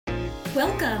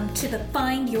Welcome to the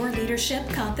Find Your Leadership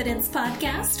Confidence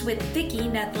podcast with Vicki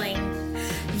Nedling.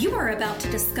 You are about to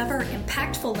discover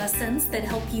impactful lessons that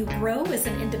help you grow as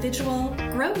an individual,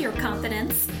 grow your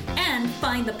confidence, and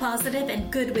find the positive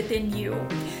and good within you,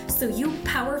 so you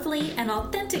powerfully and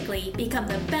authentically become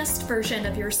the best version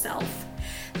of yourself.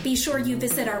 Be sure you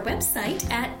visit our website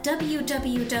at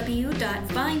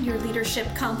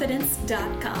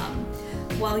www.findyourleadershipconfidence.com.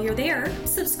 While you're there,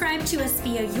 subscribe to us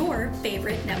via your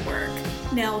favorite network.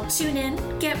 Now tune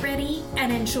in, get ready,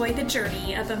 and enjoy the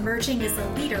journey of emerging as a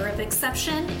leader of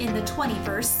exception in the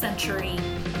 21st century.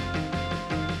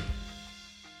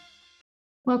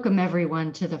 Welcome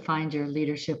everyone to the Find Your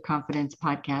Leadership Confidence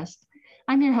podcast.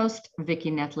 I'm your host, Vicki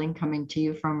Nedling, coming to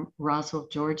you from Roswell,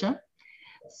 Georgia.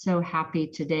 So happy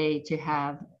today to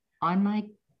have on my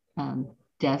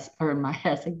desk,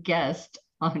 as a guest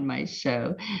on my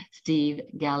show, Steve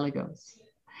Gallegos.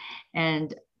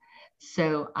 And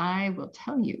so I will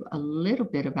tell you a little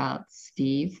bit about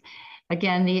Steve.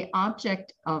 Again, the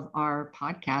object of our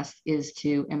podcast is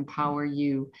to empower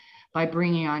you by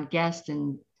bringing on guests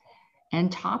and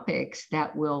topics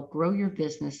that will grow your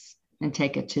business and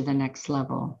take it to the next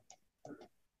level.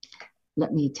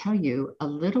 Let me tell you a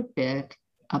little bit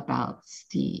about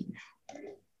Steve.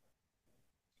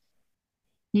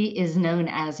 He is known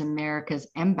as America's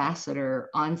ambassador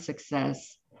on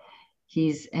success.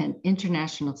 He's an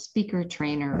international speaker,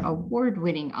 trainer,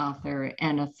 award-winning author,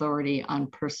 and authority on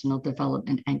personal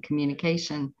development and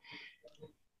communication.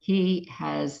 He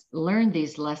has learned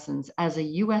these lessons as a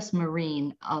U.S.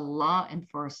 Marine, a law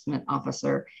enforcement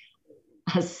officer,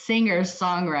 a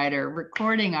singer-songwriter,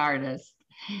 recording artist,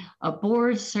 a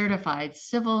board-certified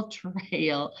civil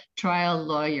trial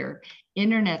lawyer,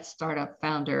 internet startup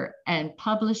founder, and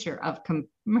publisher of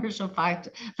commercial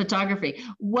photography.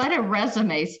 What a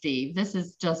resume, Steve. This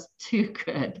is just too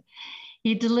good.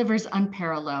 He delivers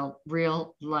unparalleled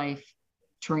real-life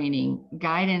training,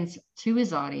 guidance to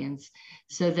his audience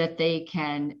so that they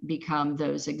can become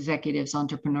those executives,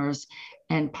 entrepreneurs,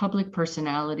 and public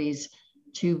personalities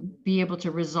to be able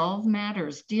to resolve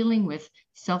matters dealing with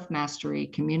self-mastery,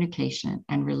 communication,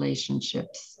 and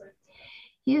relationships.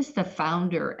 He is the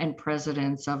founder and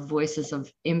president of Voices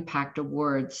of Impact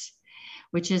Awards,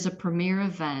 which is a premier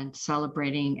event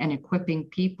celebrating and equipping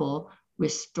people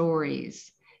with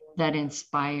stories that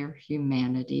inspire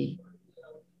humanity.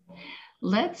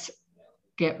 Let's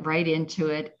get right into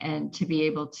it, and to be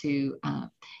able to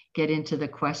get into the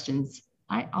questions,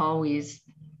 I always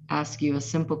ask you a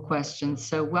simple question.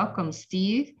 So welcome,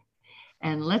 Steve.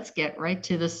 And let's get right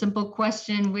to the simple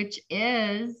question, which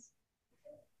is,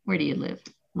 where do you live?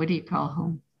 What do you call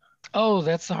home? Oh,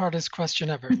 that's the hardest question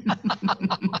ever.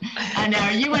 I know.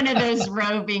 Are you one of those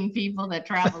roving people that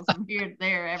travels from here to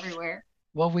there, everywhere?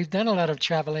 Well, we've done a lot of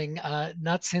traveling,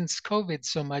 not since COVID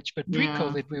so much, but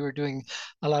pre-COVID, we were doing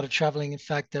a lot of traveling. In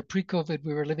fact, pre-COVID,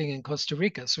 we were living in Costa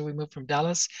Rica. So we moved from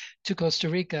Dallas to Costa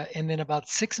Rica. And then about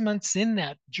 6 months in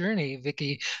that journey,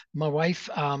 Vicki, my wife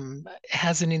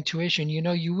has an intuition. You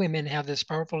know, you women have this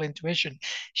powerful intuition.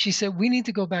 She said, we need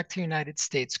to go back to the United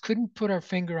States. Couldn't put our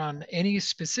finger on any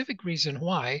specific reason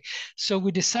why. So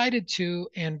we decided to,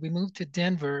 and we moved to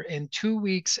Denver. And 2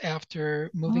 weeks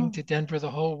after moving to Denver, the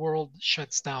whole world shuts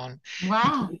down.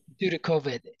 Wow. Due to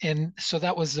COVID. And so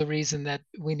that was the reason that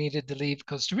we needed to leave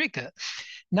Costa Rica.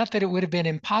 Not that it would have been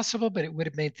impossible, but it would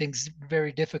have made things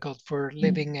very difficult for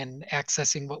living and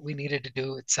accessing what we needed to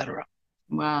do, etc.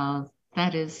 Wow,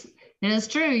 it is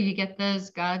true. You get those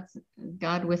God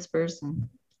whispers, and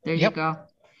there you go.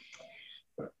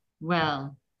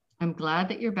 Well, I'm glad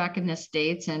that you're back in the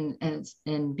States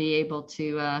and be able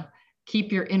to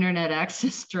keep your internet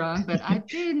access strong, but I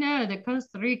do know that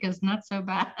Costa Rica is not so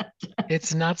bad.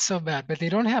 It's not so bad, but they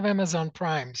don't have Amazon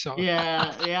Prime, so.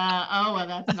 Yeah. Oh, well,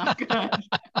 that's not good.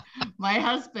 My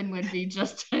husband would be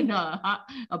just in a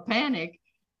panic.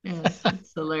 Yes,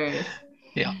 it's hilarious.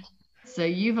 Yeah. So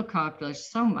you've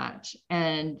accomplished so much,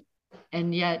 and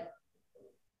yet,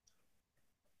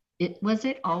 was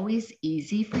it always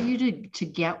easy for you to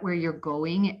get where you're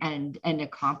going and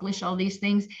accomplish all these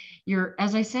things?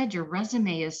 As I said, your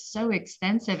resume is so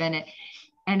extensive, and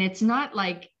it's not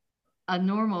like a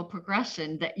normal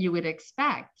progression that you would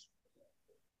expect.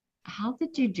 How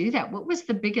did you do that? What was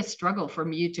the biggest struggle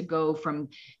from you to go from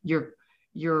your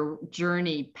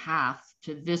journey path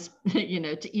to this,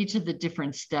 to each of the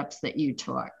different steps that you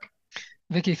took?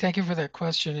 Vicki, thank you for that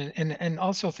question. And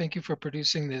also thank you for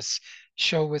producing this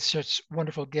show with such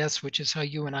wonderful guests, which is how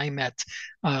you and I met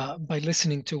by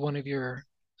listening to one of your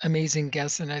amazing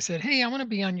guests. And I said, hey, I want to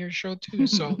be on your show too.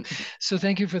 So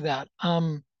thank you for that.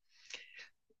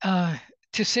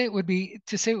 To say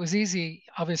it was easy,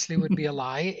 obviously would be a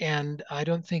lie. And I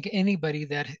don't think anybody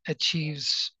that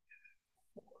achieves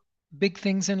big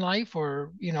things in life,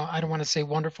 or I don't want to say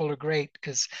wonderful or great,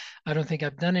 because I don't think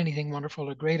I've done anything wonderful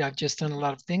or great. I've just done a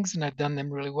lot of things and I've done them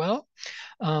really well.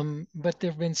 But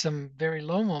there have been some very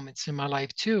low moments in my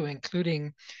life too,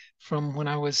 including from when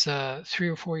I was 3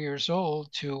 or 4 years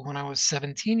old to when I was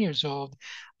 17 years old.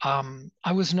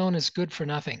 I was known as good for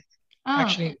nothing. Oh,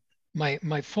 Actually,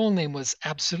 my full name was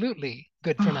absolutely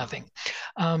good for oh. nothing.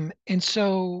 And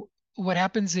so what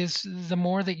happens is, the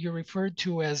more that you're referred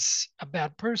to as a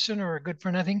bad person or a good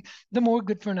for nothing, the more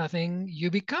good for nothing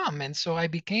you become. And so I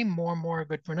became more and more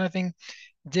good for nothing,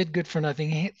 did good for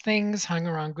nothing things, hung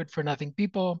around good for nothing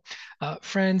people,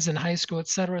 friends in high school,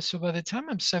 etc. So by the time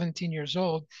I'm 17 years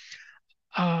old,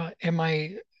 and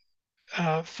my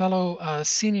fellow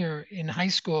senior in high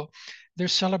school, they're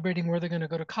celebrating where they're going to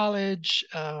go to college,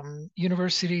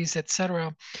 universities,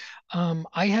 etc.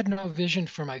 I had no vision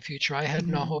for my future. I had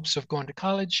no Mm. hopes of going to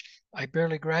college. I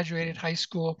barely graduated high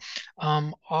school.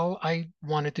 All I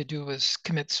wanted to do was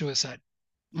commit suicide.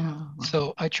 Oh, wow.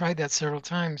 So I tried that several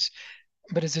times,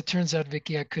 but as it turns out,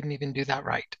 Vicky, I couldn't even do that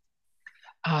right.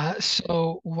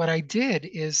 So what I did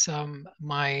is,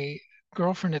 my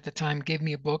girlfriend at the time gave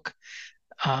me a book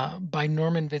by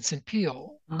Norman Vincent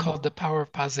Peale called The Oh, Power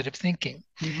of Positive Thinking.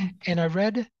 mhm. And I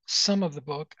read some of the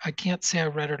book. I can't say I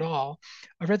read it all.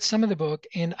 I read some of the book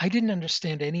and I didn't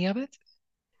understand any of it,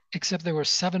 except there were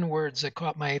 7 words that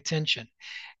caught my attention.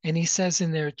 And he says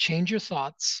in there, change your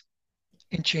thoughts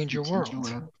and change your Change your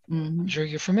world. world. I'm Hmm. sure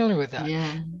you're familiar with that.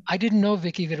 Yeah. I didn't know,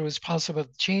 Vicky, that it was possible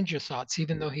to change your thoughts,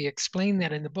 even though he explained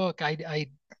that in the book.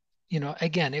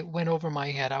 Again, it went over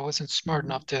my head. I wasn't smart Mhm.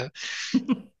 enough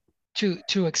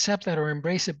to accept that or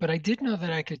embrace it, but I did know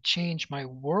that I could change my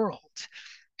world.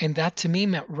 And that to me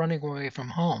meant running away from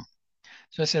home.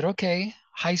 So I said, okay,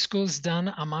 high school's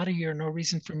done. I'm out of here. No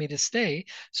reason for me to stay.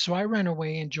 So I ran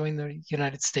away and joined the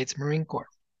United States Marine Corps,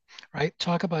 right?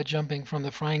 Talk about jumping from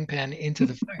the frying pan into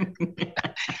the fire.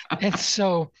 And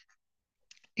so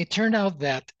it turned out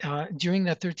that during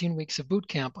that 13 weeks of boot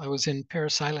camp, I was in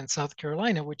Parris Island, South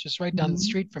Carolina, which is right down the Mhm.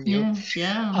 street from you. Yes,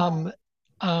 yeah. Um,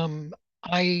 um,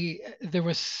 there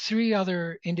were 3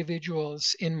 other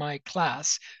individuals in my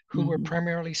class who were Hmm.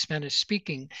 primarily Spanish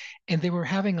speaking, and they were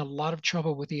having a lot of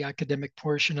trouble with the academic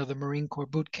portion of the Marine Corps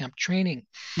boot camp training.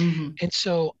 Hmm. And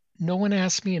so no one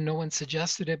asked me and no one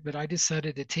suggested it, but I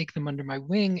decided to take them under my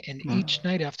wing. And each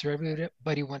night after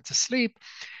everybody went to sleep,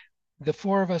 the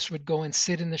 4 of us would go and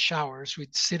sit in the showers.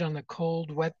 We'd sit on the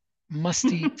cold, wet,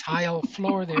 musty tile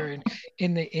floor there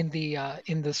in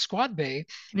the squad bay,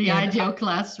 The and ideal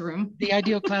classroom. the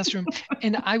ideal classroom.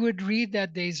 And I would read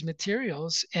that day's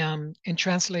materials, and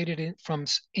translate it from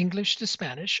English to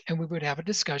Spanish, and we would have a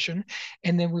discussion,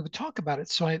 and then we would talk about it,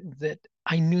 so that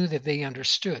I knew that they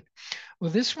understood.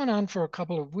 Well, this went on for a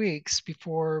couple of weeks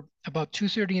before about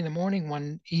 2:30 in the morning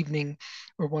one evening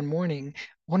or one morning,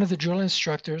 one of the drill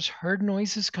instructors heard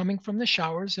noises coming from the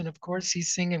showers, and of course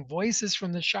he's singing voices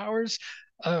from the showers.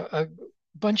 A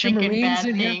bunch of Thinking Marines bad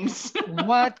in here. things.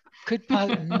 What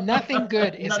nothing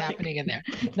good is Nothing. happening in there.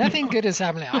 Nothing good is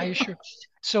happening, I assure.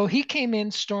 So he came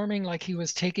in storming like he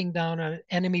was taking down an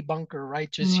enemy bunker, right?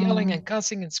 Just yelling and Mm.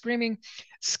 cussing and screaming,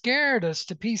 scared us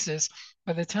to pieces.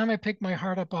 By the time I picked my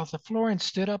heart up off the floor and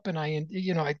stood up, and I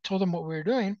told him what we were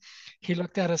doing, he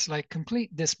looked at us like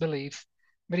complete disbelief,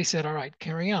 but he said, all right,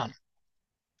 carry on.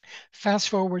 Fast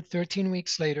forward 13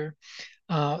 weeks later,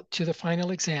 to the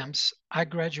final exams. I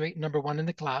graduate number 1 in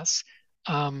the class.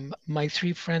 My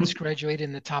 3 friends graduate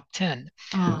in the top 10.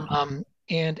 Ah,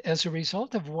 And as a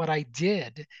result of what I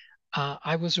did,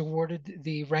 I was awarded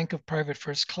the rank of private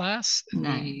first class,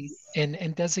 nice.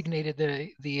 and designated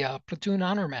the platoon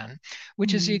honor man,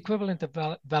 which is the Mm. equivalent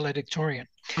of valedictorian.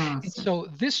 And Awesome. so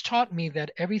this taught me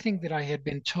that everything that I had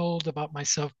been told about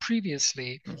myself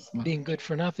previously, That's not. being good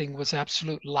for nothing, was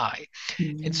absolute lie.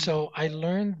 And Mm. so I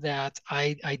learned that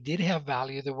I did have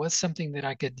value. There was something that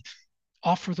I could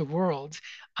offer the world.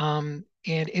 And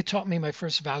it taught me my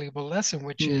first valuable lesson,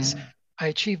 which is Yeah. I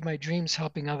achieved my dreams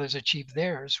helping others achieve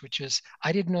theirs, which is,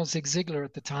 I didn't know Zig Ziglar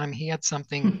at the time. He had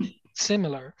something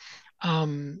similar.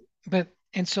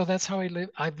 And so that's how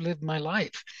I've lived my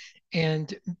life.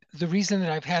 And the reason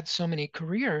that I've had so many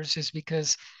careers is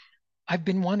because I've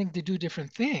been wanting to do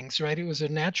different things, right? It was a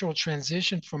natural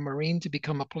transition from Marine to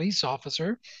become a police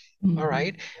officer. All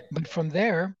right. Mhm. But from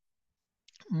there,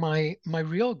 my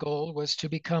real goal was to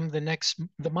become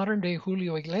the modern day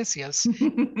Julio Iglesias,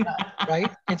 right?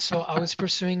 And so I was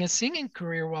pursuing a singing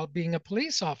career while being a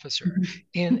police officer.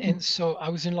 And so I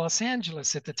was in Los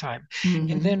Angeles at the time.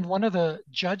 And then one of the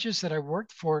judges that I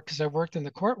worked for, because I worked in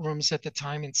the courtrooms at the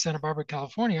time in Santa Barbara,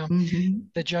 California,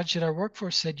 the judge that I worked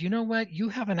for said, you know what? You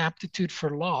have an aptitude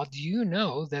for law. Do you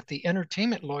know that the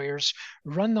entertainment lawyers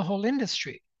run the whole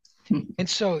industry? And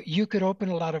so you could open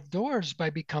a lot of doors by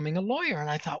becoming a lawyer. And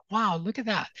I thought, wow, look at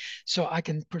that. So I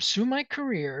can pursue my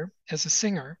career as a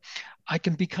singer. I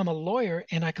can become a lawyer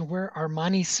and I can wear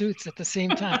Armani suits at the same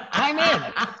time. I'm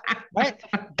in, right?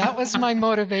 That was my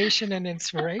motivation and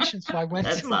inspiration. So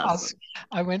That's awesome.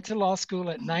 I went to law school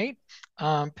at night,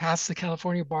 passed the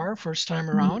California bar first time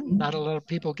around. Mhm. Not a lot of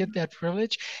people get that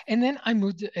privilege. And then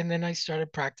I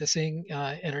started practicing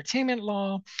entertainment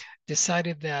law.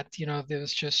 Decided that there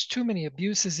was just too many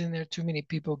abuses in there, too many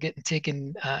people getting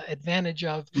taken advantage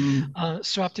of. Mm.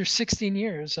 So after 16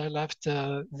 years, I left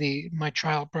my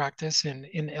trial practice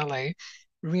in LA,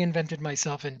 reinvented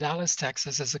myself in Dallas,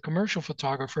 Texas as a commercial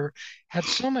photographer, had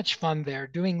so much fun there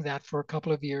doing that for a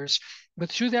couple of years.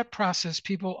 But through that process,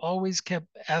 people always kept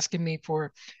asking me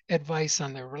for advice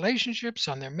on their relationships,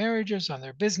 on their marriages, on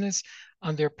their business,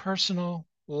 on their personal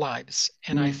lives.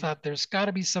 And I Yeah. thought there's got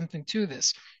to be something to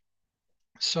this.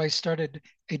 So I started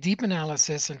a deep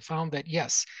analysis and found that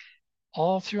yes,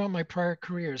 all throughout my prior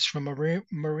careers, from a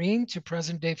Marine to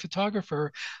present day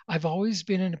photographer, I've always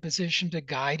been in a position to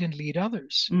guide and lead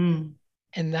others. Mm.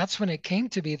 And that's when it came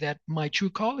to be that my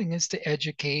true calling is to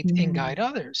educate and Mm. guide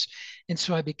others. And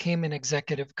so I became an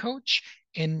executive coach.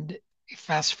 And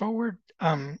fast forward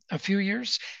a few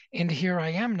years, and here I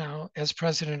am now as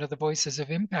president of the Voices of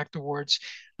Impact Awards,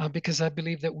 because I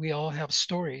believe that we all have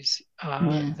stories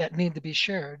Yeah. that need to be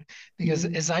shared. Because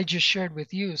Mm. as I just shared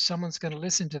with you, someone's going to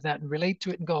listen to that and relate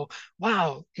to it and go,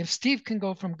 wow, if Steve can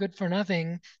go from good for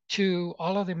nothing to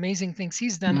all of the amazing things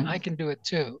he's done, Yeah. I can do it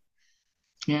too.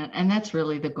 Yeah, and that's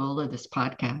really the goal of this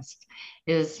podcast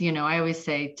is, I always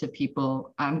say to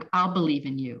people, I'll believe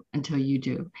in you until you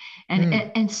do. And,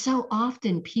 Mm. and so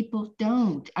often people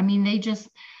don't. I mean, they just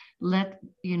let,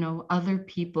 other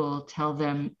people tell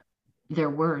them their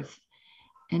worth,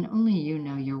 and only you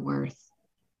know your worth.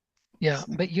 Yeah,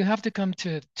 So, but you have to come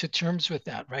to terms with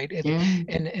that, right? yeah.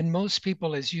 And most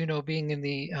people, as you know, being in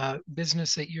the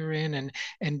business that you're in,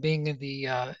 and being in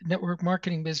the network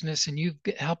marketing business, and you've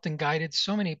helped and guided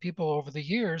so many people over the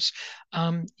years,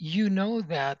 you know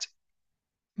that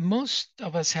most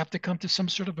of us have to come to some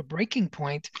sort of a breaking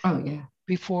point Oh, yeah.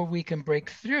 before we can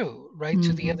break through, right,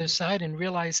 to the other Hmm. side and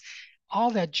realize all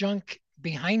that junk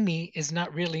behind me is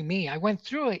not really me. I went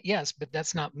through it, yes, but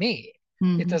that's not me.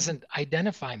 It Hmm. doesn't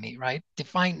identify me, right?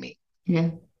 Define me.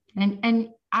 Yeah. And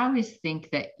I always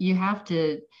think that you have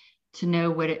to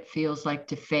know what it feels like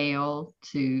to fail,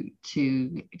 to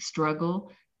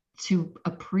struggle, to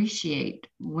appreciate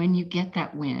when you get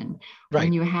that win, when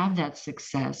Right. you have that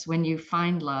success, when you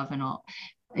find love and all.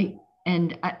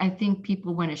 And I think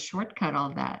people want to shortcut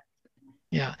all that.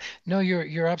 Yeah. No,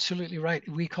 you're absolutely right.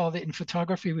 We call it in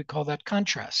photography, we call that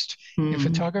contrast. In Mm.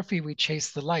 photography, we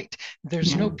chase the light.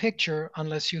 There's Yeah. no picture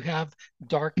unless you have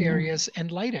dark Yeah. areas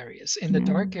and light areas. In the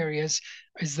Yeah. dark areas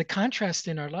is the contrast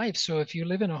in our life. So if you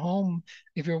live in a home,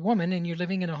 if you're a woman and you're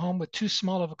living in a home with too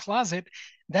small of a closet,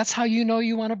 that's how you know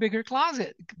you want a bigger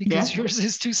closet because Yeah. yours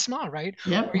is too small, right?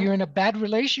 Or Yep. you're in a bad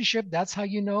relationship, that's how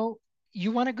you know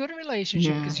you want a good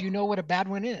relationship Yeah. because you know what a bad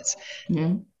one is.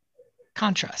 Yeah.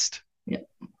 Contrast. Yeah.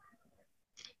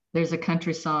 There's a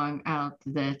country song out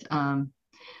that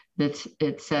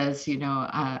it says,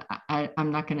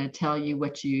 I'm not going to tell you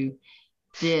what you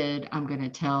did. I'm going to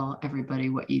tell everybody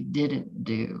what you didn't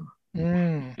do.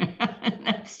 Mm.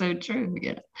 That's so true.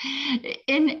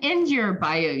 In your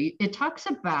bio, it talks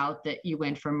about that you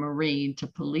went from Marine to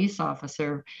police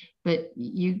officer, but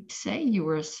you say you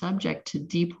were subject to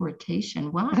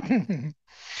deportation. Why?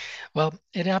 Well,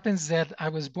 it happens that I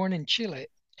was born in Chile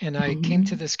and I came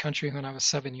to Mm-hmm. this country when I was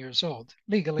 7 years old,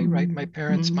 legally, right? My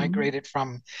parents Mm-hmm. migrated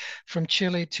from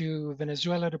Chile to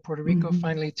Venezuela to Puerto Rico, Mm-hmm.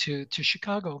 finally to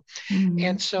Chicago. Mm-hmm.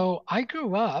 And so I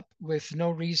grew up with no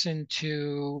reason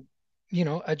to,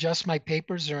 adjust my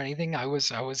papers or anything. I was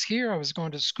here. I was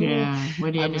going to school. Yeah.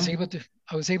 What do I you was know? able to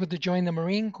I was able to join the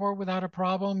Marine Corps without a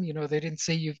problem. They didn't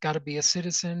say you've got to be a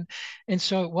citizen. And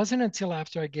so it wasn't until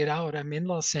after I get out, I'm in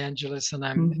Los Angeles and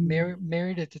I'm Mm-hmm.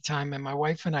 married at the time, and my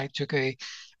wife and I took a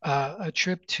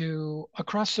trip to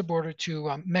across the border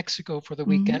to Mexico for the Mm-hmm.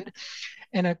 weekend.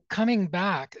 And coming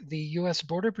back, the U.S.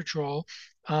 Border Patrol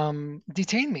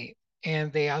detained me,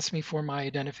 and they asked me for my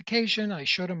identification. I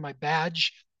showed them my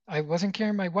badge, I wasn't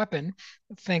carrying my weapon,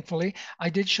 thankfully. I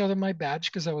did show them my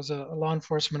badge because I was a law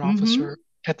enforcement Mm-hmm. officer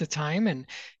at the time. And,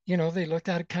 they looked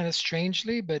at it kind of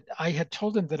strangely, but I had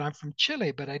told them that I'm from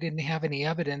Chile, but I didn't have any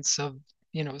evidence of,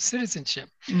 citizenship.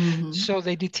 Mm-hmm. So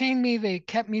they detained me. They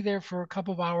kept me there for a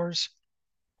couple of hours.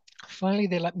 Finally,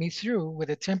 they let me through with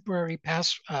a temporary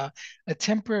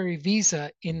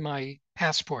visa in my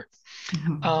passport.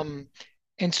 Mm-hmm. Um,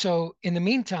 and so in the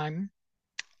meantime,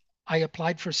 I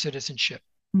applied for citizenship.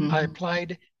 I Mm-hmm.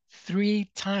 applied 3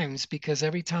 times because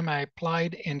every time I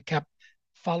applied and kept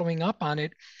following up on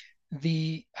it,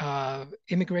 the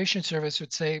immigration service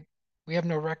would say, "We have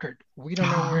no record. We don't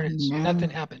know where Oh, it is. Nothing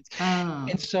no. happens." Oh.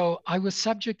 And so I was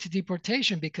subject to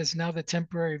deportation because now the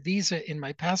temporary visa in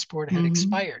my passport had Mm-hmm.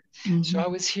 expired. So Mm-hmm. I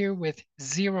was here with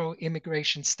zero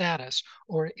immigration status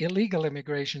or illegal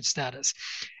immigration status.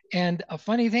 And a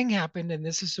funny thing happened, and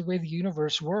this is the way the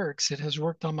universe works. It has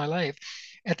worked all my life.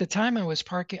 At the time I was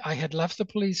parking, I had left the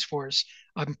police force.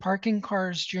 I'm parking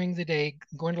cars during the day,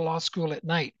 going to law school at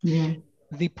night. Yeah.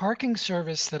 The parking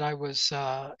service that I was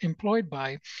employed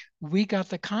by, we got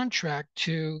the contract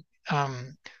to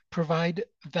provide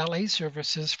valet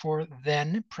services for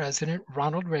then President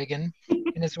Ronald Reagan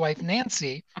and his wife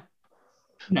Nancy,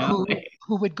 No who way.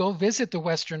 who would go visit the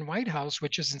Western White House,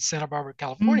 which is in Santa Barbara,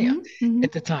 California, Mm-hmm. Mm-hmm.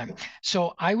 at the time.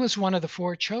 So I was one of the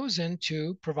 4 chosen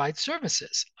to provide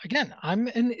services. Again, I'm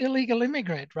an illegal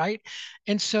immigrant, right?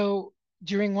 And so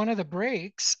during one of the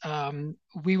breaks,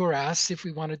 we were asked if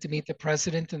we wanted to meet the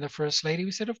president and the first lady.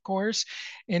 We said, of course.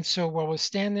 And so while we're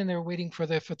standing there waiting for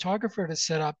the photographer to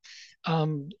set up,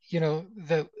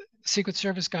 the Secret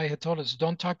Service guy had told us,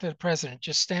 don't talk to the president,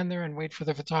 just stand there and wait for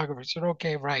the photographer. I said,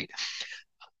 okay, right.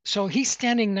 So he's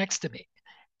standing next to me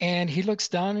and he looks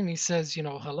down and he says,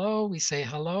 hello. We say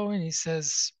hello. And he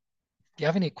says, do you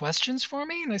have any questions for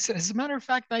me? And I said, as a matter of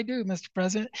fact, I do, Mr.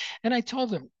 President. And I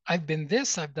told him, I've been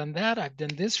this, I've done that, I've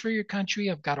done this for your country,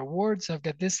 I've got awards, I've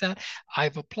got this, that.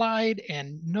 I've applied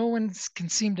and no one can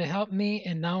seem to help me.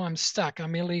 And now I'm stuck,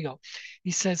 I'm illegal.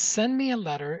 He says, send me a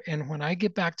letter. And when I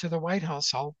get back to the White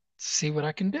House, I'll see what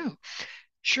I can do.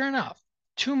 Sure enough,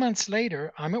 2 months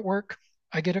later, I'm at work.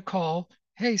 I get a call.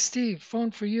 Hey, Steve, phone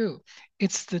for you.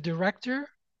 It's the director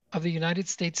of the United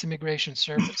States Immigration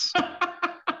Service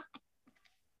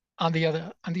on the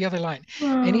other line.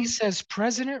 And he Well, says,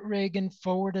 President Reagan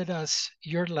forwarded us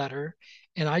your letter.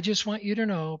 And I just want you to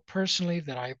know personally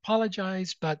that I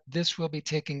apologize, but this will be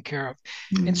taken care of.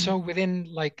 And mm, so within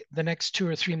like the next 2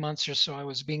 or 3 months or so, I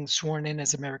was being sworn in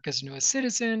as America's newest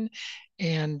citizen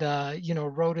and,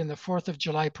 rode in the 4th of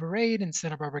July parade in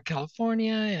Santa Barbara,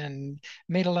 California, and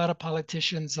made a lot of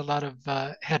politicians, a lot of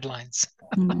headlines.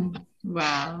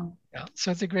 wow. Yeah,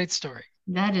 so it's a great story.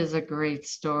 That is a great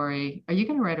story. Are you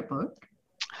going to write a book?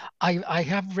 I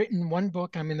have written one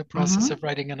book. I'm in the process Uh-huh. of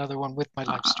writing another one with my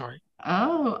life story.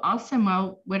 Oh, awesome.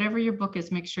 Well, whatever your book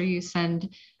is, make sure you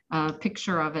send a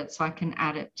picture of it so I can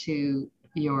add it to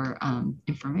your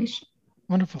information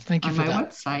Wonderful. Thank you on for my that.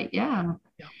 website. Yeah.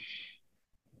 Yeah.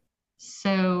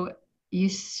 So you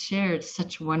shared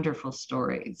such wonderful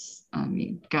stories. I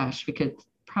mean, gosh, we could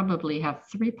probably have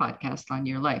 3 podcasts on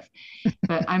your life,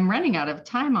 but I'm running out of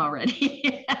time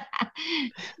already.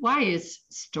 Why is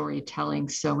storytelling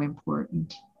so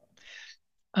important?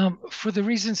 For the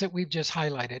reasons that we've just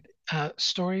highlighted,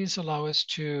 stories allow us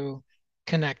to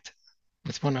connect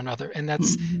with one another, and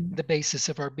that's Mhm. the basis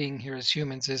of our being here as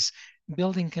humans: is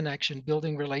building connection,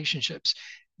 building relationships,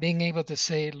 being able to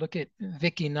say, look at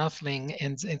Vicky Nuthling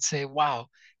and say, wow,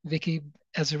 Vicky,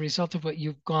 as a result of what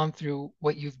you've gone through,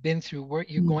 what you've been through, what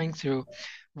you're going through,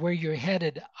 where you're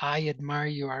headed, I admire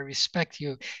you, I respect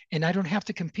you, and I don't have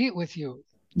to compete with you.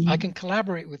 I Yeah, can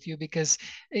collaborate with you because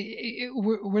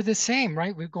we're the same,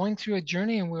 right? We're going through a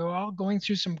journey and we're all going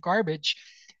through some garbage,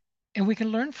 and we can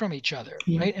learn from each other,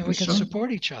 yeah, right? And for we can sure.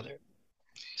 support each other.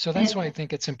 So that's why I And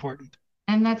think it's important.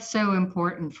 and that's so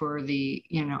important for the,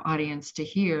 audience to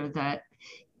hear that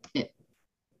it,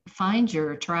 find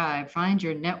your tribe, find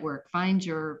your network, find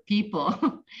your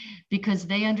people because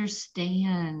they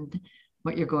understand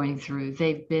what you're going through.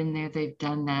 They've been there, they've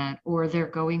done that, or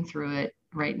they're going through it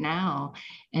right now.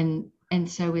 And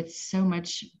so it's so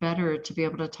much better to be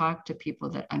able to talk to people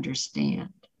that understand.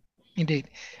 Indeed.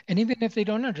 And even if they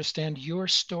don't understand, your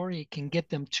story can get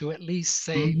them to at least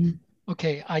say, Mhm.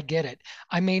 okay, I get it.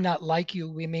 I may not like you.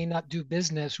 We may not do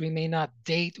business. We may not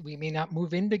date. We may not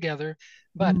move in together,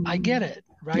 but I get Mm. it,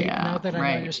 right? Now Yeah, that I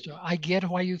know your right. story, I get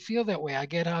why you feel that way. I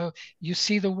get how you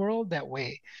see the world that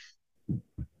way.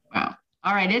 Wow.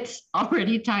 All right, it's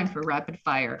already time for rapid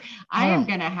fire. I am Oh,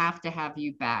 going to have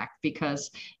you back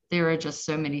because there are just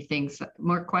so many things,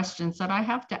 more questions that I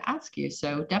have to ask you.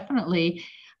 So definitely,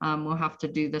 We'll have to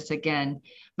do this again.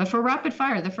 But for rapid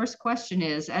fire, the first question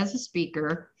is, as a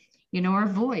speaker, our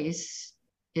voice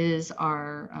is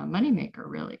our moneymaker,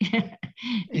 really.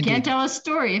 You can't tell a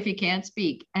story if you can't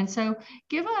speak. And so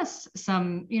give us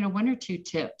some, one or two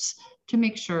tips to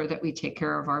make sure that we take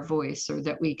care of our voice, or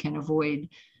that we can avoid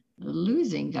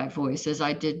losing that voice, as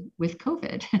I did with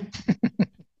COVID.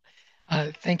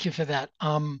 Thank you for that.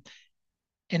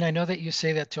 And I know that you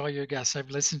say that to all your guests. I've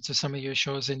listened to some of your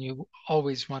shows, and you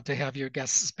always want to have your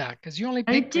guests back because you only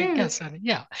pick great guests on it.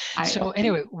 Yeah. So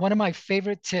anyway, one of my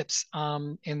favorite tips,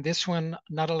 and this one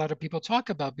not a lot of people talk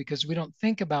about because we don't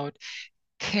think about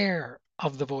care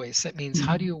of the voice. That means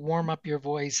how do you warm up your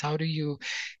voice? How do you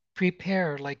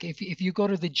prepare? Like if you go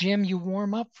to the gym, you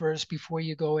warm up first before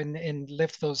you go and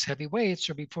lift those heavy weights,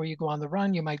 or before you go on the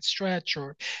run, you might stretch,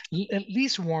 or at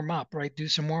least warm up, right? Do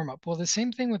some warm up. Well, the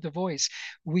same thing with the voice.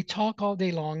 We talk all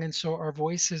day long, and so our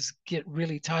voices get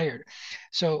really tired.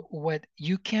 So what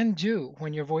you can do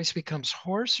when your voice becomes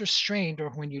hoarse or strained, or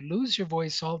when you lose your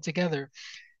voice altogether,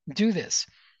 do this.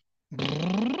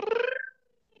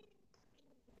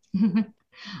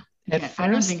 At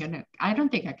first, I don't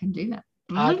think I can do that.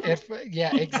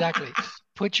 Yeah, exactly.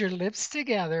 Put your lips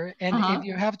together, and if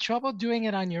you have trouble doing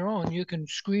it on your own, you can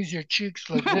squeeze your cheeks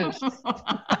like this.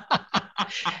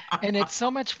 And it's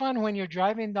so much fun when you're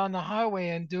driving down the highway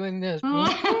and doing this.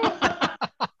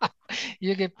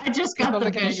 You get people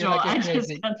looking at you like you're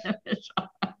crazy.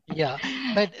 Yeah,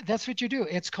 but that's what you do.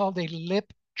 It's called a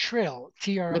lip trill,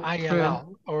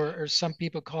 T-R-I-L-L, or some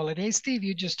people call it, hey, Steve,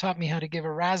 you just taught me how to give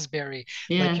a raspberry.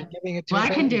 Yeah. Like you're giving it to I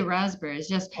can do raspberries.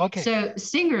 Just okay. So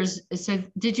singers. So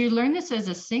did you learn this as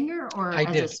a singer or I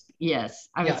did. Yes,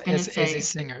 I was going to say as a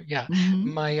singer. Yeah,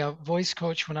 my voice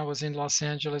coach when I was in Los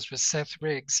Angeles was Seth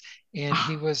Riggs, and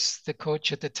he was the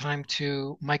coach at the time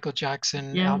to Michael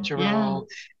Jackson, Al Jarreau,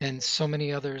 and so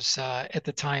many others at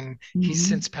the time. He's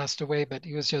since passed away, but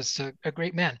he was just a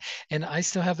great man. And I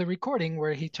still have the recording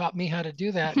where he taught me how to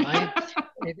do that. And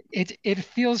it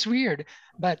feels weird,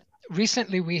 but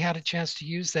recently we had a chance to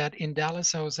use that in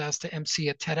Dallas. I was asked to MC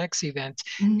a TEDx event,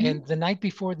 and the night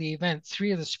before the event,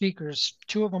 3 of the speakers,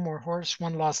 2 of them were hoarse,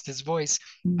 1 lost his voice.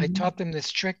 I taught them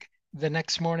this trick. The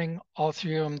next morning, all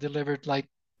 3 of them delivered like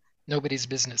nobody's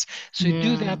business. So you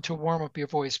do that to warm up your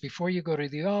voice before you go to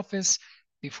the office,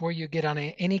 before you get on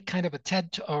any kind of a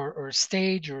TED or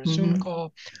stage or a Zoom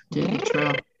call.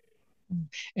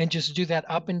 And just do that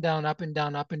up and down, up and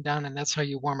down, up and down, and that's how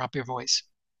you warm up your voice.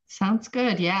 Sounds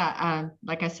good. Yeah.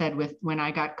 Like I said, when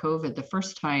I got COVID the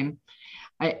first time,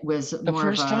 it was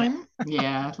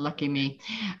yeah, lucky me.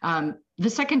 The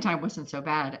second time wasn't so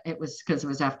bad. It was because it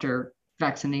was after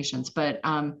vaccinations, but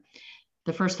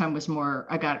the first time was more,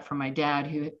 I got it from my dad,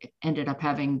 who ended up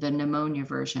having the pneumonia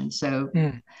version. So,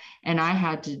 and I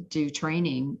had to do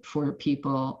training for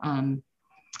people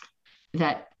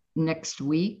that next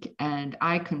week, and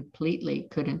I completely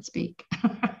couldn't speak.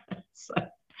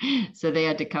 So they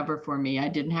had to cover for me. I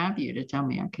didn't have you to tell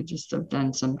me. I could just have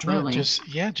done some trilling.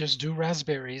 Just do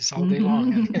raspberries all day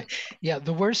long. Yeah,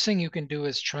 the worst thing you can do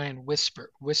is try and whisper.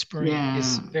 Whispering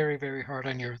is very, very hard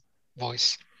on your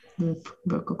voice. The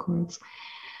vocal cords.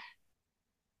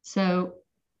 So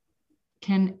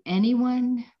can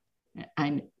anyone,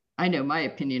 I know my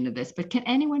opinion of this, but can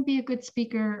anyone be a good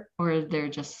speaker, or are there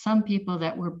just some people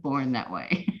that were born that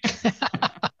way?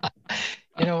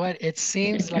 You know what? It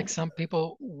seems like some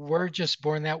people were just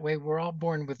born that way. We're all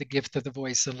born with the gift of the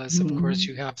voice, unless, of course,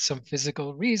 you have some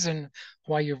physical reason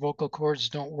why your vocal cords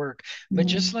don't work. But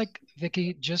just like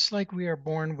Vicki, just like we are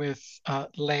born with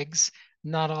legs,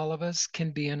 not all of us can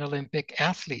be an Olympic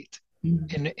athlete.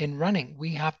 In running,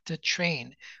 we have to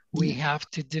train. We have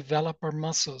to develop our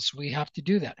muscles. We have to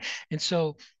do that. And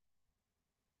so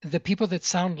the people that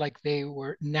sound like they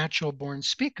were natural born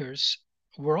speakers,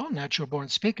 we're all natural born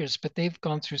speakers, but they've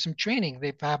gone through some training.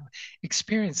 They've had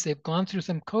experience. They've gone through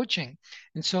some coaching.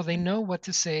 And so they know what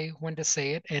to say, when to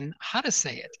say it, and how to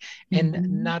say it.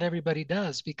 And not everybody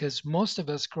does, because most of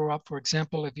us grow up, for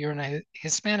example, if you're in a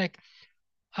Hispanic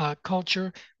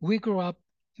culture, we grew up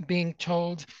being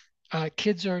told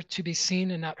kids are to be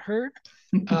seen and not heard.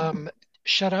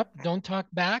 Shut up, don't talk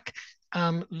back.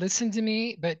 Listen to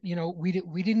me, but we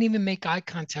didn't even make eye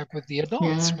contact with the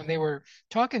adults when they were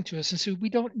talking to us, and so we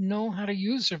don't know how to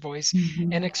use our voice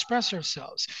and express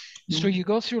ourselves. So you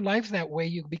go through life that way.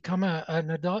 You become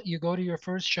an adult. You go to your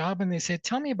first job, and they say,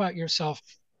 "Tell me about yourself."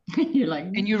 You're like,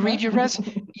 and you read your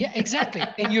resume. Yeah, exactly.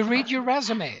 And you read your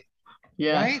resume.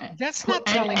 Yeah. Right? That's not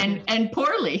telling you. And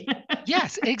poorly.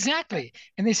 Yes, exactly.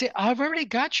 And they say, I've already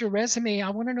got your resume. I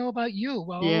want to know about you.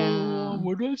 Well,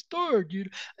 where do I start?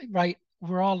 Right?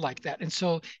 We're all like that. And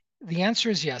so the answer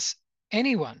is yes.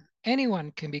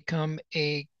 anyone can become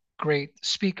a great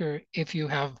speaker if you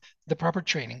have the proper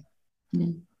training.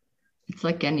 Yeah. It's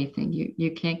like anything.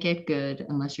 You can't get good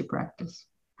unless you practice.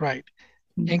 Right.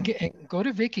 Yeah. And go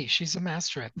to Vicky. She's a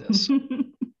master at this.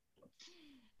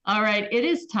 All right. It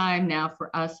is time now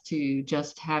for us to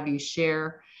just have you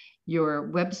share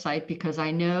your website, because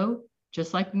I know,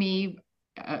 just like me,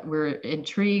 we're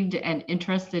intrigued and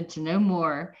interested to know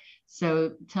more.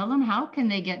 So tell them, how can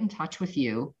they get in touch with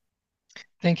you?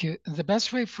 Thank you. The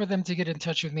best way for them to get in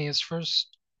touch with me is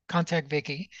first contact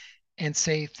Vicky and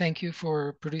say thank you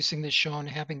for producing this show and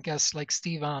having guests like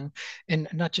Steve on, and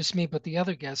not just me, but the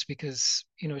other guests, because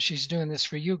she's doing this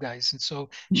for you guys, and so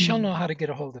she'll know how to get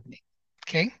a hold of me.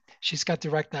 Okay, she's got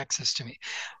direct access to me.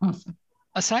 Awesome.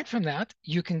 Aside from that,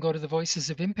 you can go to the Voices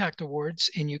of Impact Awards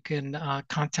and you can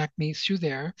contact me through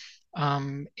there.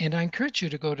 And I encourage you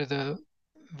to go to the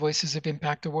Voices of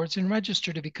Impact Awards and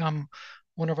register to become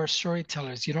one of our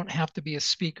storytellers. You don't have to be a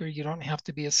speaker, you don't have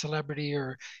to be a celebrity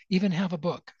or even have a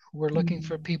book. We're looking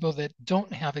for people that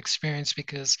don't have experience,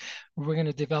 because we're going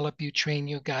to develop you, train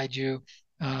you, guide you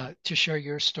to share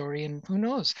your story. And who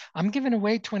knows? I'm giving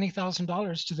away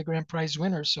 $20,000 to the grand prize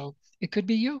winner, so it could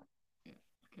be you.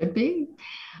 Could be.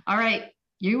 All right.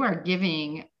 You are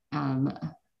giving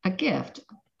a gift,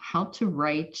 how to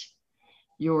write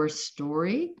your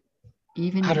story,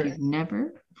 even if you've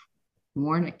never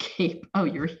worn a cape. Oh,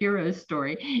 your hero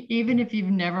story, even if you've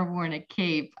never worn a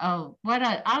cape. Oh,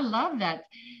 I love that.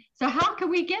 So how can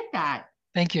we get that?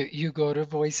 Thank you. You go to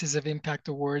Voices of Impact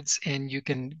Awards and you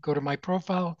can go to my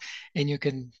profile and you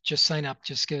can just sign up.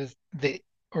 Just give the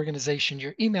organization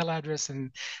your email address and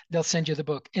they'll send you the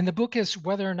book. And the book is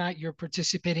whether or not you're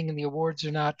participating in the awards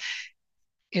or not.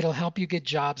 It'll help you get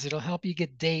jobs. It'll help you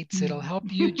get dates. It'll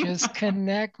help you just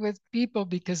connect with people,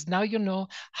 because now you know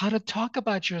how to talk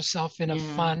about yourself in a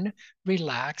fun,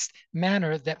 relaxed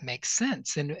manner that makes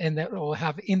sense and that will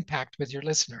have impact with your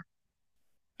listener.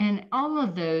 And all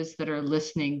of those that are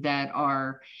listening that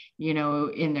are,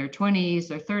 in their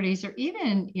 20s or 30s, or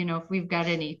even, if we've got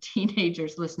any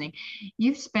teenagers listening,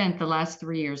 you've spent the last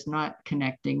 3 years not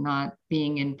connecting, not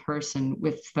being in person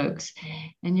with folks,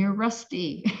 and you're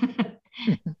rusty.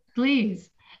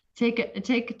 Please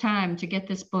take time to get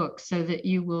this book so that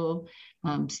you will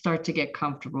start to get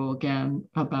comfortable again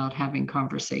about having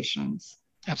conversations.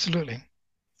 Absolutely.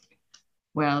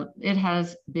 Well, it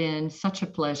has been such a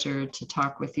pleasure to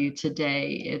talk with you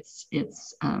today. It's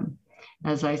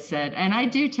as I said, and I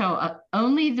do tell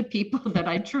only the people that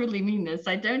I truly mean this.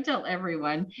 I don't tell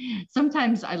everyone.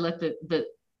 Sometimes I let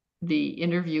the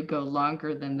interview go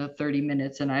longer than the 30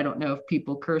 minutes, and I don't know if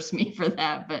people curse me for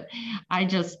that, but I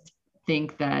just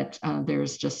think that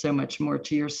there's just so much more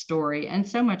to your story and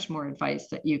so much more advice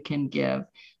that you can give.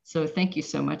 So thank you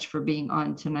so much for being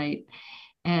on tonight.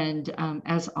 And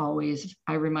as always,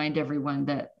 I remind everyone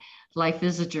that life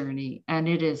is a journey and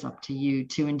it is up to you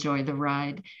to enjoy the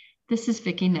ride. This is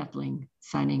Vicki Netling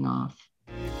signing off.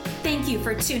 Thank you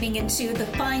for tuning into the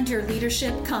Find Your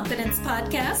Leadership Confidence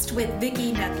podcast with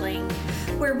Vicki Netling,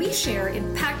 where we share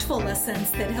impactful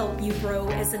lessons that help you grow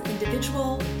as an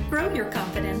individual, grow your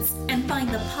confidence, and find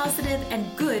the positive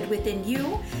and good within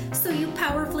you so you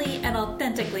powerfully and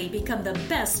authentically become the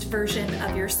best version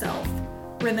of yourself.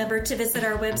 Remember to visit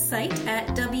our website at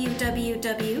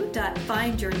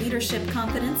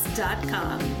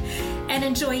www.findyourleadershipconfidence.com and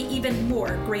enjoy even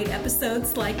more great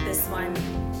episodes like this one.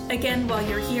 Again, while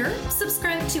you're here,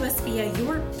 subscribe to us via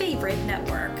your favorite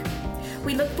network.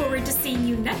 We look forward to seeing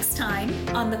you next time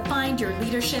on the Find Your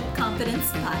Leadership Confidence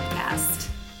podcast.